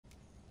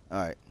All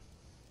right.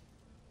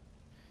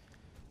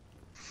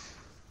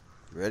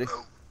 Ready?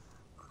 Oh.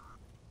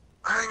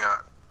 Hang on.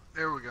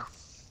 There we go.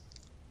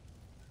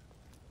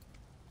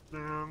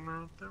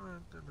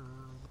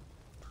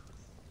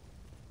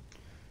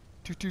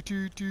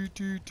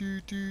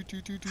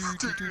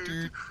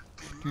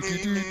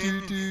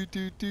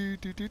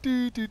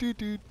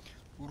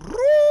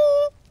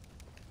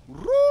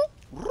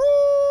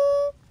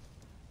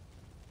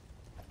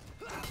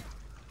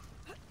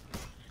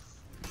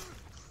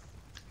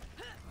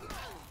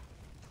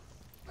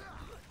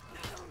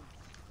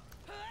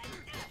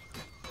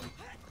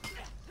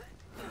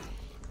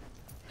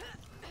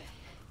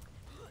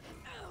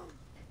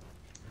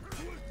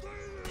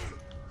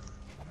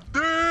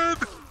 Dead!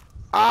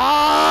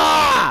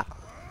 Ah!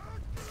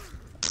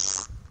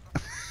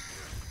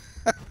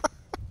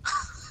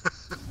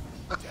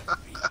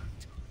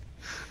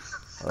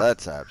 Well,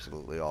 that's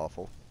absolutely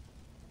awful.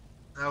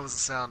 That was the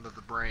sound of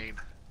the brain.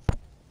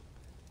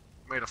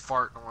 Made a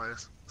fart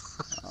noise.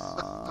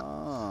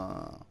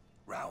 Ah.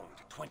 Round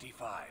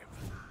 25.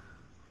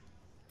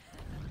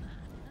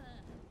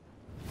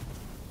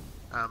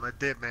 I'm a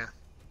dead man.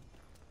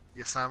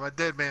 Yes, I'm a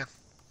dead man.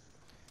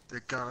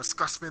 They're gonna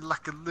squash me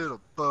like a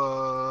little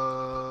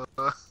bug.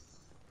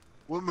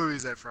 What movie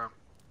is that from?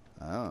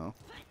 Oh.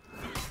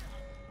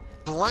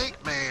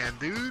 Blank Man,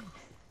 dude.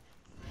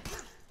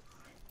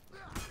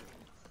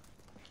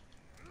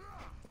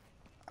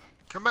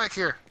 Come back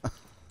here.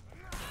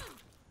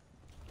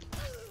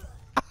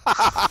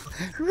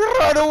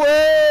 Run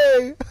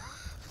away!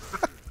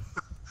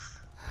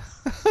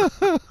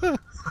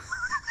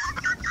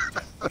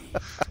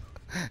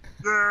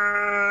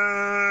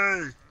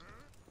 Yay!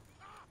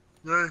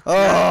 Yay!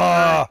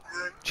 Ah!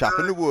 Yay!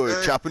 Chopping the wood,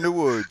 Yay! chopping the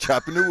wood,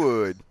 chopping the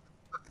wood.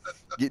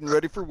 Getting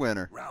ready for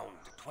winter. Round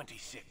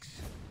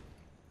 26.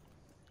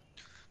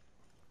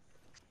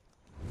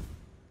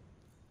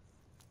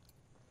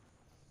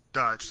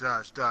 Dodge,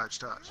 dodge, dodge,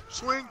 dodge.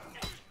 Swing!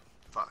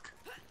 Fuck.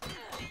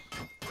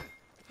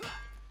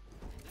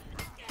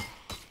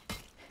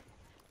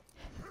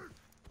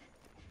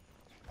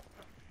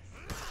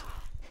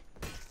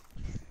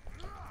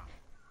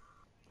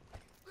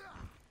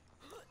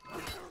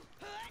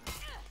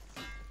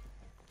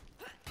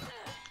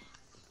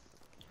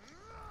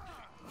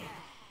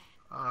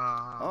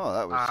 Oh,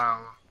 that was.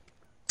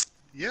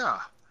 Yeah.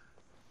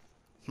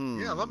 Hmm.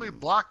 Yeah, let me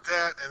block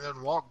that and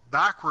then walk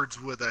backwards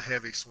with a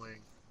heavy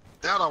swing.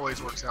 That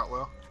always works out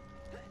well.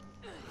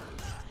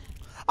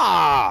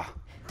 Ah!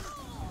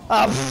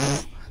 Ah!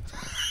 Pfft.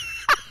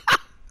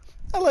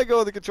 I let go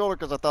of the controller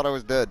because I thought I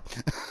was dead.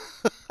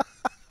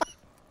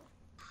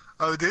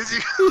 Oh, did you?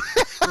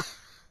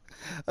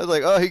 I was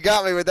like, oh, he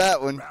got me with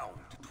that one. Round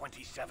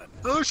 27.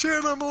 Oh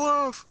shit, I'm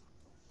alive.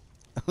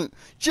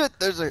 Shit,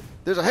 there's a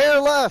hair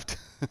left.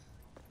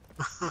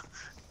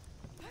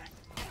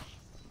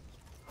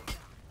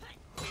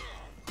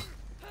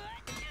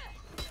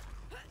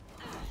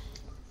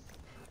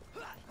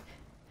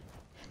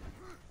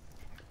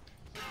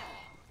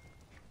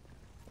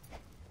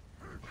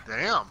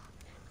 Damn.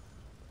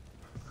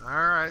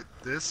 Alright,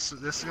 this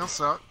is gonna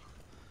suck.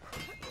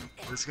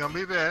 This is gonna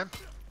be bad.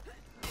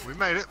 We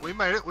made it, we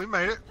made it, we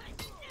made it.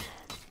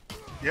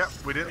 Yep,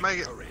 we didn't make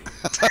it.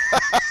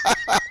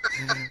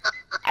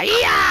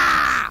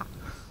 Ay-ya!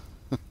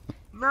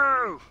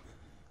 No!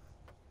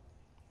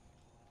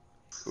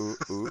 Ooh,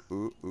 ooh,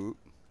 ooh, ooh.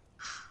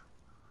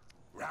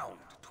 Round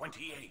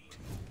 28.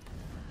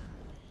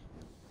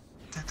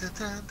 Dun, dun,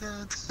 dun,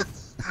 dun, dun.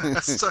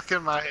 That's stuck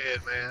in my head,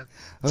 man.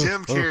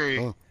 Jim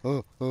Carrey.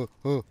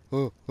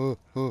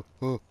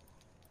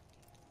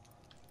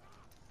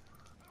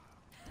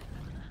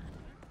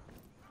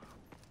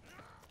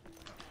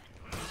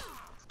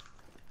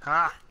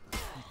 Ha!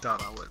 You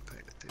thought I wasn't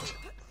paying attention.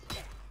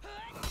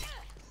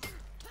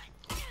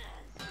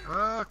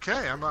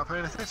 Okay, I'm not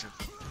paying attention.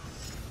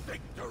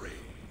 Victory.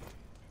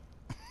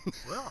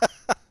 Well,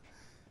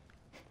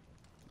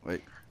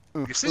 Wait.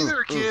 you see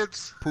there,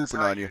 kids. Pooping That's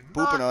how on you,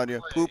 pooping not on you,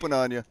 play. pooping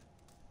on you.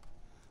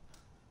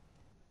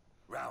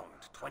 Round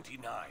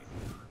 29.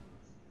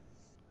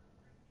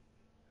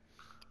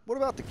 What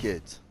about the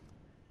kids?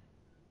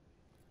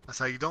 That's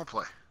how you don't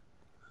play.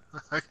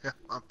 I got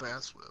my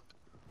pass whipped.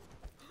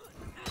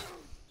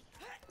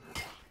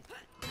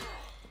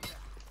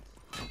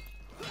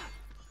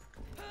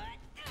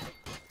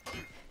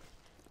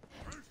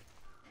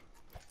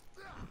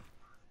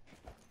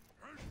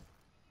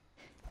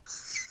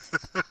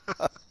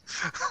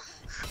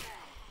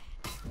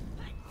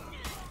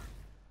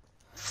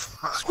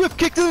 Swift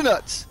kick to the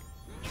nuts.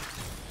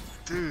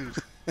 Dude,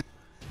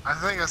 I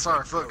think I saw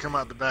her foot come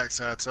out the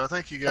backside, so I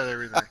think you got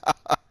everything.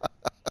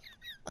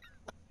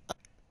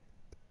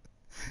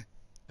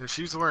 If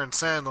she's wearing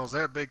sandals,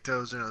 that big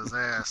toe's in his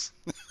ass.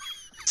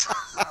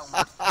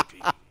 Round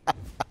 30.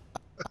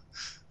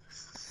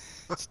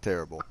 That's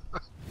terrible.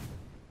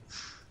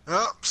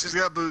 Oh, she's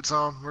got boots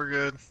on. We're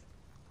good.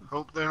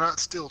 Hope they're not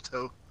steel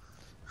toe.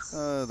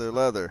 They're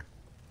leather.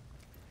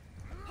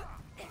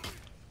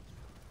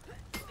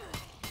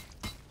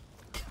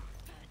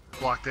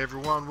 Blocked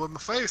everyone with my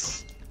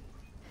face.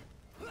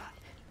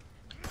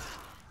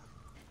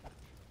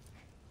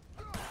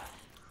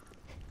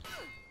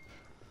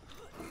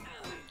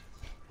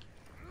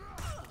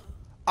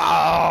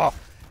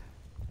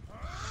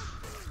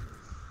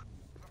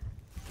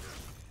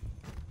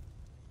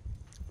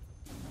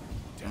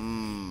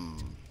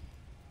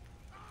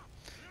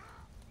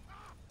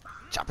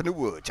 Chopping the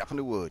wood, chopping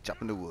the wood,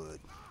 chopping the wood.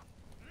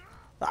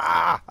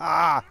 Ah,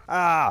 ah,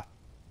 ah.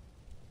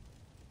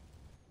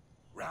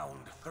 Round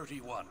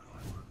 31.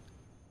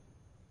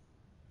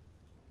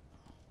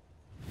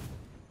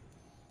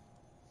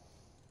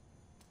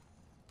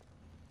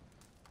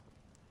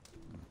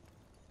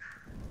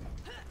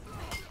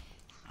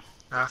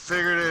 I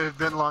figured it had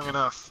been long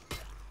enough.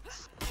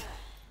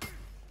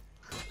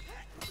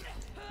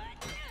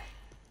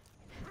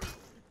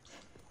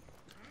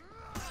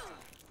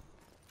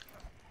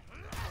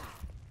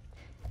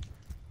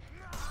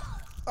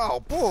 Oh,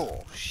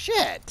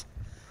 bullshit.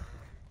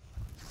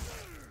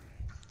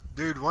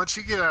 Dude, once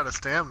you get out of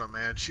stamina,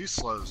 man, she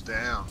slows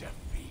down.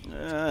 Defeat.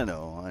 I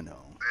know, I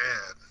know.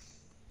 Bad.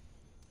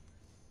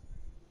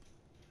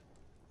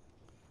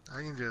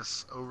 I can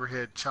just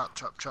overhead chop,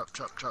 chop, chop,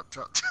 chop, chop,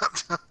 chop, chop,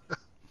 chop.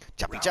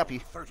 Choppy, Round choppy.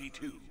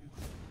 32.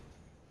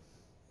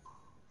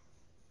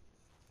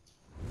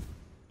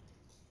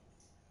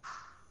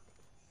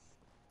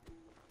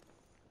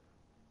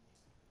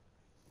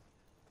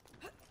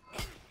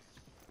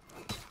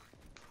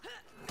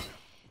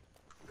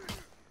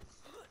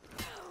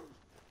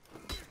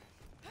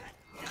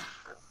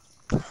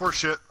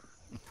 Horseshit.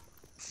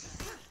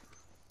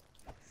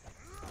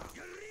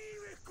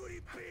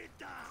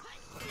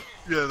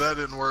 Yeah, that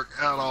didn't work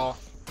at all.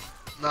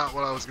 Not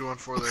what I was going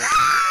for there.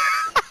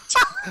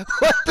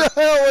 What the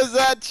hell was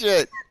that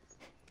shit?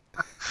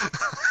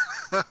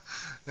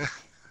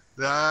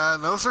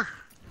 No, sir.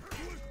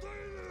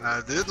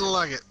 I didn't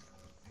like it.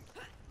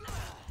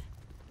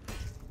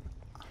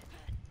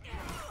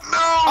 No!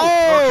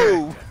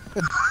 Oh!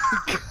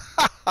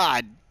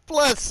 God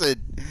blessed.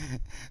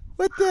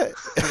 What the?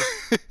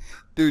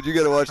 Dude, you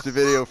gotta watch the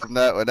video from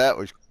that one. That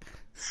was.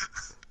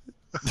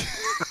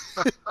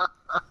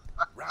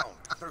 Round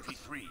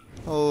 33.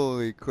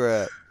 Holy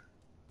crap.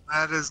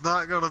 That is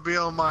not going to be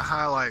on my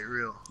highlight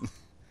reel.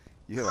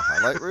 You have a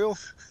highlight reel?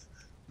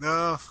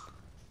 No,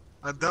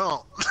 I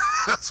don't.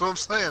 That's what I'm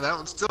saying. That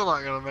one's still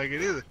not going to make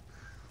it either.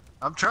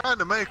 I'm trying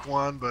to make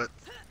one, but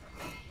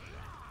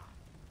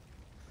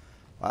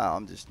Wow,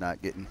 I'm just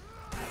not getting.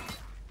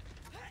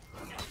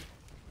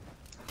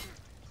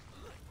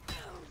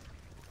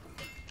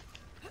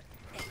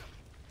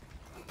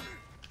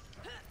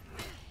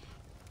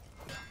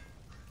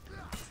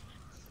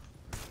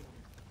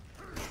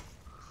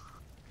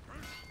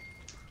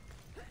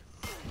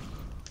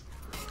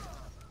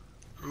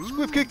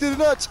 Swift kick to the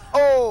nuts.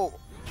 Oh!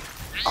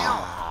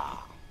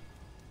 Ah.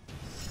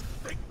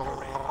 I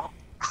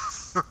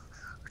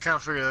kind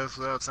of figured that's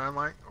what that would sound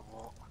like.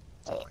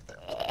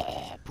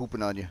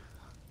 Pooping on you.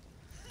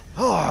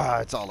 Oh,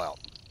 it's all out.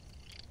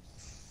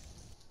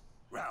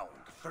 Round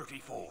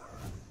 34.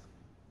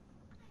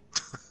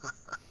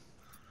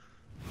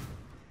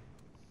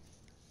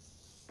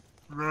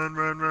 Run,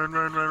 run, run,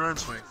 run, run, run,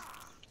 swing.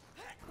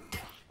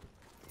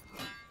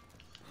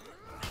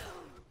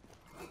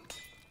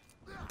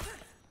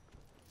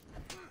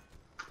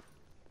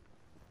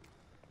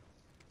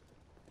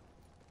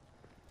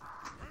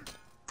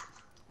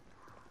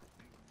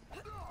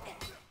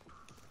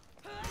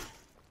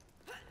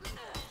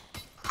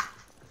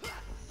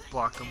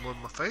 Block them with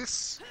my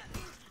face.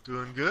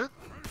 Doing good.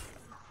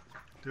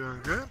 Doing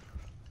good.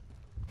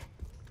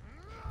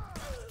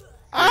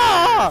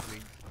 Ah!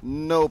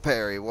 No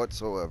parry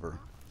whatsoever.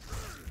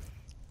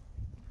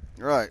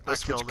 Right,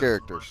 let's switch killed him.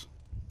 characters.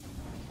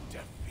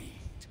 Defeat.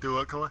 Do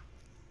what, Coy?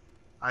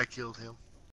 I killed him.